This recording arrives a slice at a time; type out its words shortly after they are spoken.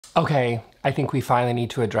Okay, I think we finally need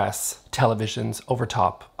to address televisions over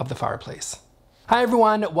top of the fireplace. Hi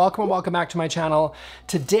everyone, welcome and welcome back to my channel.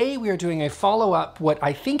 Today we are doing a follow-up, what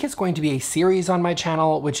I think is going to be a series on my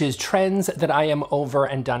channel, which is trends that I am over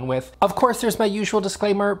and done with. Of course, there's my usual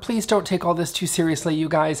disclaimer. Please don't take all this too seriously, you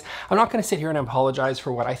guys. I'm not gonna sit here and apologize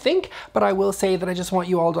for what I think, but I will say that I just want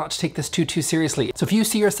you all not to take this too seriously. So if you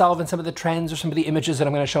see yourself in some of the trends or some of the images that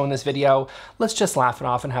I'm gonna show in this video, let's just laugh it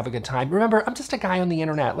off and have a good time. Remember, I'm just a guy on the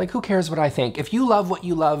internet. Like, who cares what I think? If you love what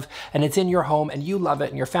you love and it's in your home and you love it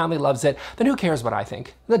and your family loves it, then who cares what I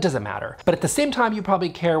think? That doesn't matter. But at the same time, you probably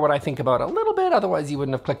care what I think about a little bit, otherwise you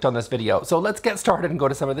wouldn't have clicked on this video. So let's get started and go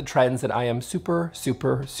to some of the trends that I am super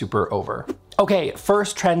over. Okay,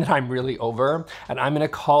 first trend that I'm really over, and I'm gonna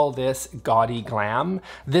call this Gaudy Glam.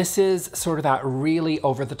 This is sort of that really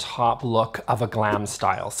over-the-top look of a glam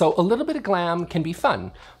style. So a little bit of glam can be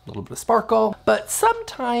fun, a little bit of sparkle, but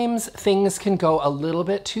sometimes things can go a little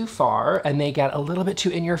bit too far and they get a little bit too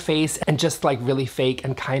in your face and just like really fake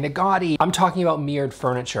and kind of gaudy. I'm talking about mirrored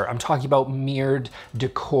furniture. I'm talking about mirrored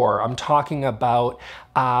decor. I'm talking about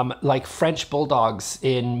like French bulldogs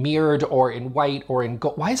in mirrored or in white or in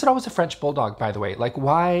gold. Why is it always a French bulldog, by the way? Like,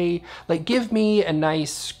 why? Like, give me a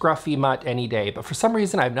nice scruffy mutt any day. But for some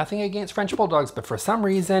reason, I have nothing against French bulldogs, but for some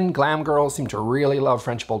reason, glam girls seem to really love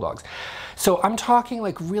French bulldogs. So I'm talking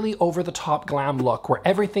like really over the top glam look where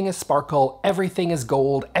everything is sparkle, everything is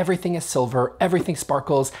gold, everything is silver, everything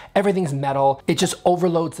sparkles, everything's metal. It just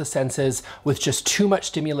overloads the senses with just too much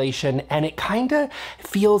stimulation, and it kind of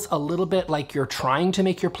feels a little bit like you're trying to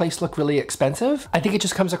make your place look really expensive. I think it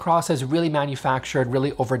just comes across as really manufactured,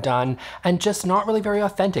 really overdone, and just not really very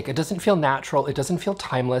authentic. It doesn't feel natural, it doesn't feel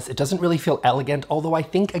timeless, it doesn't really feel elegant, although I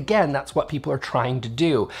think, again, that's what people are trying to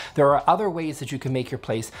do. There are other ways that you can make your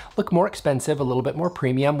place look more expensive, a little bit more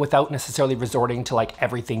premium, without necessarily resorting to like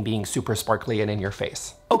everything being super sparkly and in your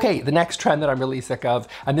face. Okay, the next trend that I'm really sick of,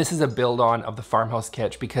 and this is a build on of the farmhouse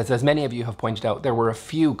kitsch, because as many of you have pointed out, there were a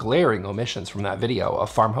few glaring omissions from that video of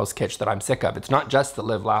farmhouse kitsch that I'm sick of. It's not just the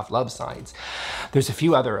live, laugh, love signs. There's a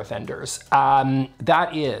few other offenders.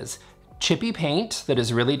 That is chippy paint that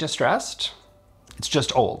is really distressed. It's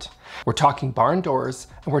just old. We're talking barn doors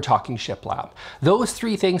and we're talking shiplap. Those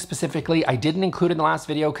three things specifically, I didn't include in the last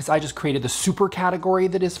video because I just created the super category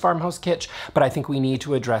that is farmhouse kitsch, but I think we need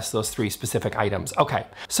to address those three specific items. Okay,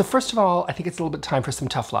 so first of all, I think it's a little bit time for some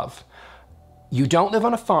tough love. You don't live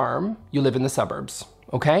on a farm, you live in the suburbs.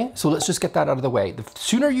 Okay, so let's just get that out of the way. The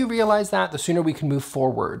sooner you realize that, the sooner we can move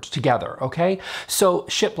forward together, okay? So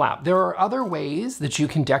shiplap, there are other ways that you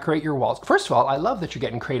can decorate your walls. First of all, I love that you're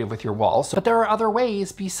getting creative with your walls, but there are other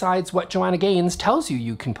ways besides what Joanna Gaines tells you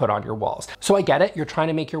you can put on your walls. So I get it, you're trying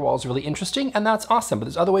to make your walls really interesting, and that's awesome, but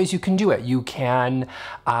there's other ways you can do it. You can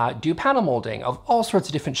do panel molding of all sorts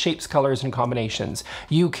of different shapes, colors, and combinations.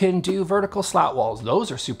 You can do vertical slat walls.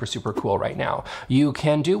 Those are super cool right now. You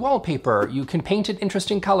can do wallpaper. You can paint it interesting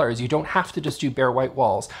colors. You don't have to just do bare white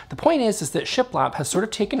walls. The point is that shiplap has sort of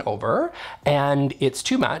taken over, and it's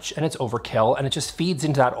too much and it's overkill, and it just feeds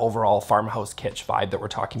into that overall farmhouse kitsch vibe that we're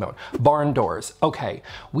talking about. Barn doors. Okay,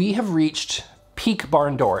 we have reached peak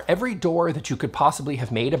barn door. Every door that you could possibly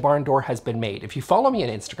have made a barn door has been made. If you follow me on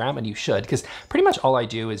Instagram, and you should, because pretty much all I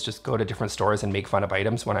do is just go to different stores and make fun of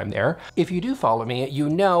items when I'm there. If you do follow me, you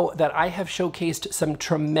know that I have showcased some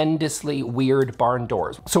tremendously weird barn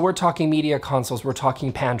doors. So we're talking media consoles, we're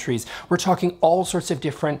talking pantries, we're talking all sorts of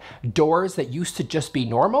different doors that used to just be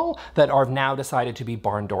normal that are now decided to be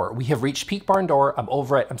barn door. We have reached peak barn door. I'm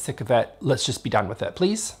over it. I'm sick of it. Let's just be done with it.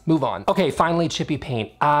 Please move on. Okay, finally, chippy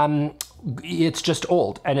paint. It's just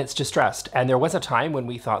old and it's distressed. And there was a time when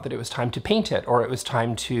we thought that it was time to paint it, or it was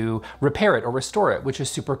time to repair it or restore it, which is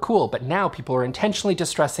super cool. But now people are intentionally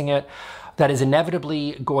distressing it. That is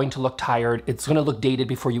inevitably going to look tired. It's going to look dated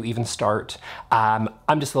before you even start. I'm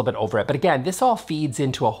just a little bit over it. But again, this all feeds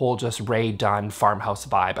into a whole just Ray Dunn farmhouse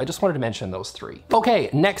vibe. I just wanted to mention those three. Okay,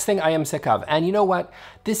 next thing I am sick of. And you know what?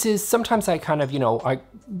 This is, sometimes I kind of,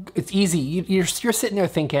 it's easy. You're sitting there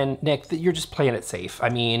thinking, Nick, that you're just playing it safe. I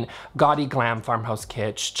mean, Gaudy Glam, farmhouse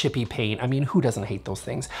kitsch, chippy paint. I mean, who doesn't hate those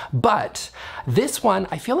things? But this one,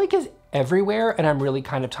 I feel like is everywhere, and I'm really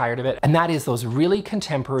kind of tired of it, and that is those really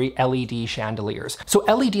contemporary LED chandeliers. So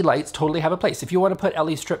LED lights totally have a place. If you want to put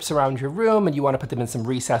LED strips around your room and you want to put them in some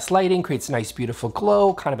recessed lighting, creates a nice beautiful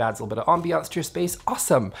glow, kind of adds a little bit of ambiance to your space,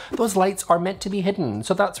 awesome. Those lights are meant to be hidden,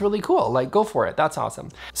 so that's really cool. Like, go for it, that's awesome.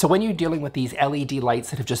 So when you're dealing with these LED lights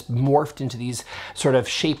that have just morphed into these sort of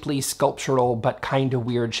shapely, sculptural, but kind of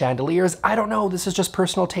weird chandeliers, I don't know, this is just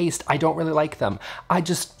personal taste. I don't really like them.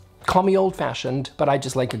 Call me old-fashioned, but I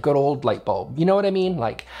just like a good old light bulb. You know what I mean?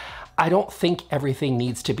 Like, I don't think everything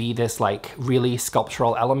needs to be this like really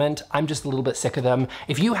sculptural element. I'm just a little bit sick of them.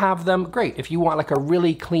 If you have them, great. If you want like a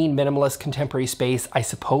really clean, minimalist, contemporary space, I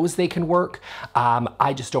suppose they can work.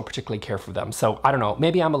 I just don't particularly care for them. So I don't know,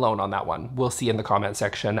 maybe I'm alone on that one. We'll see in the comment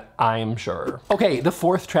section, I'm sure. Okay, the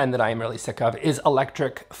fourth trend that I am really sick of is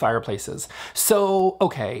electric fireplaces. So,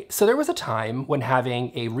 okay, so there was a time when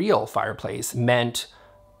having a real fireplace meant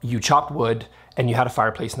you chopped wood and you had a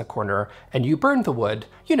fireplace in the corner and you burned the wood,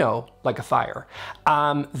 you know, like a fire.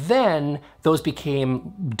 Then those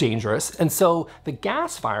became dangerous. And so the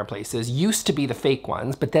gas fireplaces used to be the fake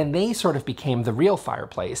ones, but then they sort of became the real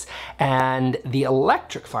fireplace. And the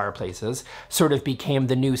electric fireplaces sort of became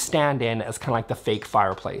the new stand-in as kind of like the fake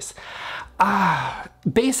fireplace.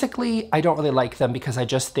 Basically, I don't really like them because I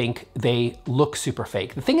just think they look super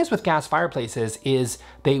fake. The thing is with gas fireplaces is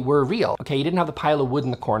they were real. Okay, you didn't have the pile of wood in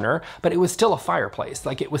the corner, but it was still a fireplace.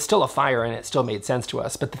 Like it was still a fire and it still made sense to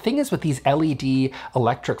us. But the thing is with these LED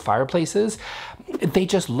electric fireplaces, they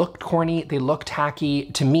just look corny, they look tacky.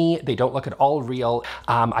 To me, they don't look at all real.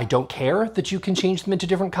 I don't care that you can change them into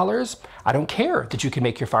different colors. I don't care that you can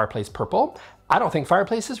make your fireplace purple. I don't think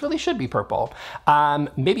fireplaces really should be purple.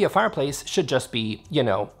 Maybe a fireplace should just be, you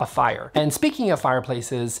know, a fire. And speaking of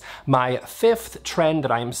fireplaces, my fifth trend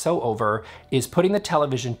that I am so over is putting the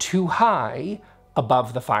television too high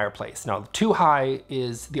above the fireplace. Now, too high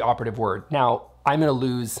is the operative word. Now, I'm gonna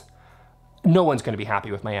lose, no one's gonna be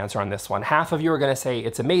happy with my answer on this one. Half of you are gonna say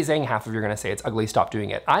it's amazing, half of you are gonna say it's ugly, stop doing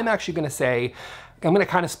it. I'm actually gonna say, I'm gonna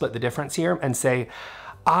kind of split the difference here and say,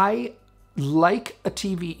 I like a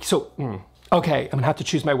TV, okay, I'm gonna have to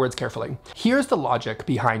choose my words carefully. Here's the logic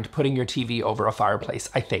behind putting your TV over a fireplace,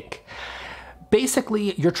 I think.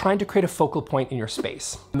 Basically, you're trying to create a focal point in your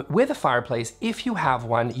space. With a fireplace, if you have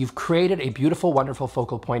one, you've created a beautiful, wonderful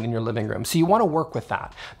focal point in your living room. So you want to work with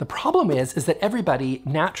that. The problem is that everybody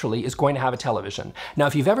naturally is going to have a television. Now,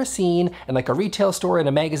 if you've ever seen in like a retail store, in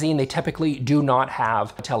a magazine, they typically do not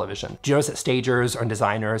have a television. Do you notice that stagers or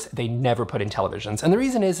designers, they never put in televisions? And the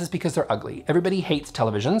reason is because they're ugly. Everybody hates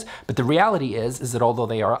televisions, but the reality is that although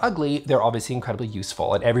they are ugly, they're obviously incredibly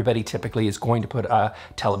useful. And everybody typically is going to put a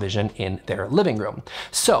television in their living room.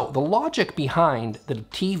 So the logic behind the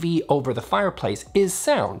TV over the fireplace is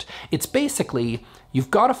sound. It's basically,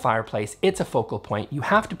 you've got a fireplace, it's a focal point, you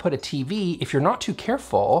have to put a TV. If you're not too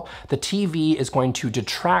careful, the TV is going to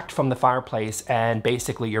detract from the fireplace and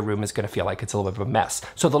basically your room is going to feel like it's a little bit of a mess.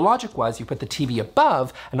 So the logic was you put the TV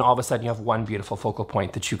above and all of a sudden you have one beautiful focal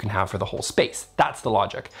point that you can have for the whole space. That's the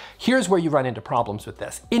logic. Here's where you run into problems with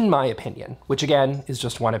this, in my opinion, which again is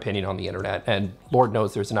just one opinion on the internet and Lord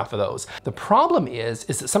knows there's enough of those. The problem is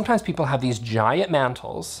that sometimes people have these giant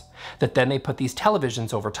mantles that then they put these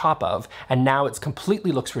televisions over top of, and now it's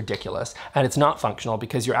completely looks ridiculous and it's not functional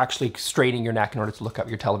because you're actually straining your neck in order to look up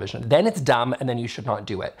your television. Then it's dumb and then you should not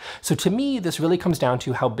do it. So to me, this really comes down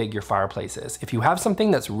to how big your fireplace is. If you have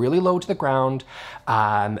something that's really low to the ground,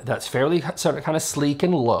 that's fairly sort of kind of sleek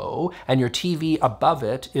and low, and your TV above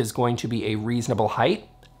it is going to be a reasonable height,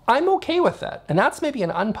 I'm okay with that. And that's maybe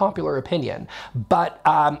an unpopular opinion, but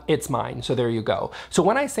it's mine, so there you go. So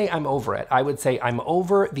when I say I'm over it, I would say I'm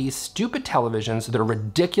over these stupid televisions that are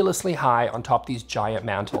ridiculously high on top of these giant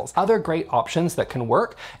mantles. Other great options that can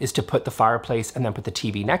work is to put the fireplace and then put the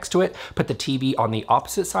TV next to it, put the TV on the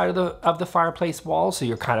opposite side of the fireplace wall, so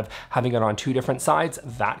you're kind of having it on two different sides.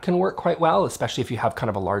 That can work quite well, especially if you have kind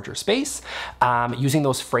of a larger space. Using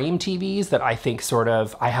those frame TVs that I think sort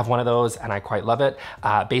of, I have one of those and I quite love it.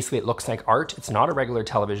 Basically, it looks like art. It's not a regular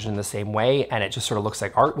television in the same way, and it just sort of looks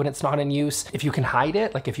like art when it's not in use. If you can hide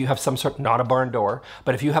it, like if you have some sort, not a barn door,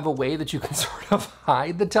 but if you have a way that you can sort of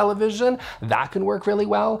hide the television, that can work really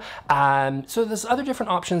well. So there's other different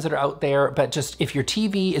options that are out there, but just if your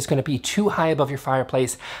TV is going to be too high above your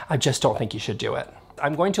fireplace, I just don't think you should do it.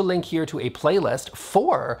 I'm going to link here to a playlist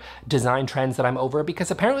for design trends that I'm over because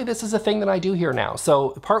apparently this is a thing that I do here now. So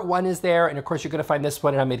part 1 is there, and of course you're going to find this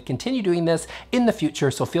one, and I'm going to continue doing this in the future,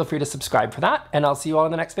 so feel free to subscribe for that, and I'll see you all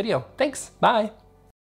in the next video. Thanks, bye.